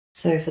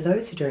So for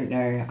those who don't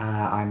know,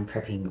 I'm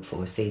prepping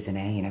for season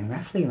A and I'm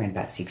roughly around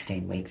about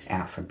 16 weeks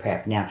out from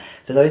prep. Now,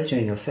 for those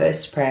doing your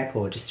first prep,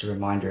 or just a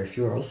reminder if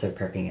you're also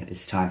prepping at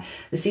this time,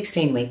 the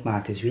 16-week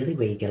mark is really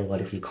where you get a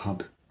lot of your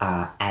comp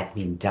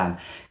admin done,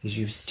 because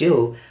you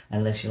still,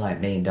 unless you're like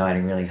me and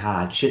dieting really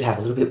hard, should have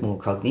a little bit more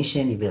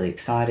cognition. You're really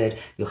excited,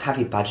 you'll have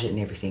your budget and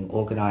everything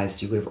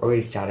organized, you would have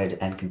already started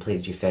and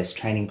completed your first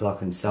training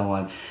block and so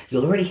on.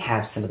 You'll already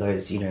have some of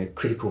those,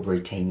 critical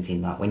routines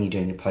in, like when you're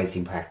doing your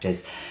posing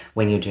practice,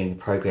 when you're doing your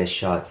progress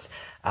shots,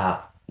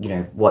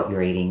 what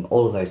you're eating,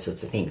 all of those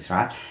sorts of things,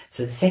 right?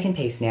 So the second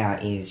piece now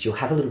is you'll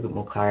have a little bit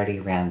more clarity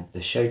around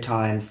the show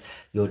times,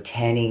 your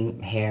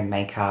tanning, hair and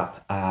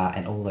makeup,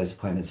 and all those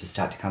appointments will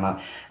start to come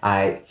up.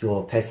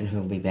 Your person who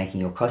will be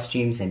making your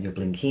costumes and your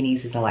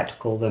blinkinis, as I like to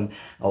call them,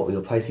 or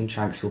your posing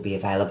trunks will be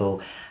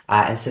available.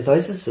 And so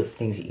those are the sorts of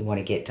things that you want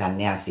to get done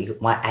now. So you've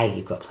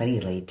got plenty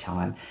of lead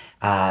time.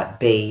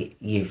 B,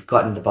 you've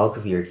gotten the bulk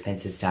of your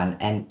expenses done.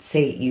 And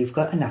C, you've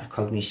got enough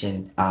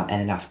cognition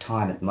and enough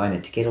time at the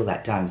moment to get all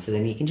that done. So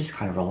then you can just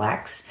kind of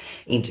relax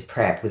into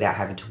prep without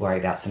having to worry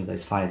about some of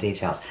those finer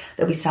details.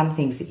 There'll be some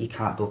things that you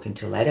can't book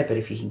until later, but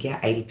if you can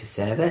get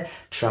 80% of it,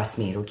 trust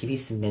me, it'll give you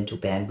some mental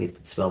bandwidth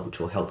as well,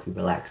 which will help you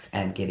relax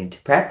and get into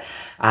prep.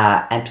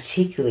 And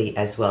particularly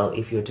as well,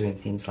 if you're doing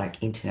things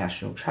like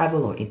international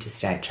travel or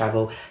interstate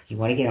travel, you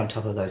want to get on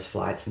top of those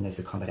flights and those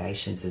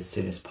accommodations as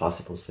soon as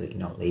possible so that you're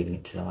not leaving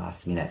it to the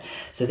last minute.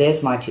 So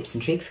there's my tips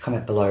and tricks.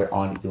 Comment below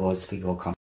on yours for your comments.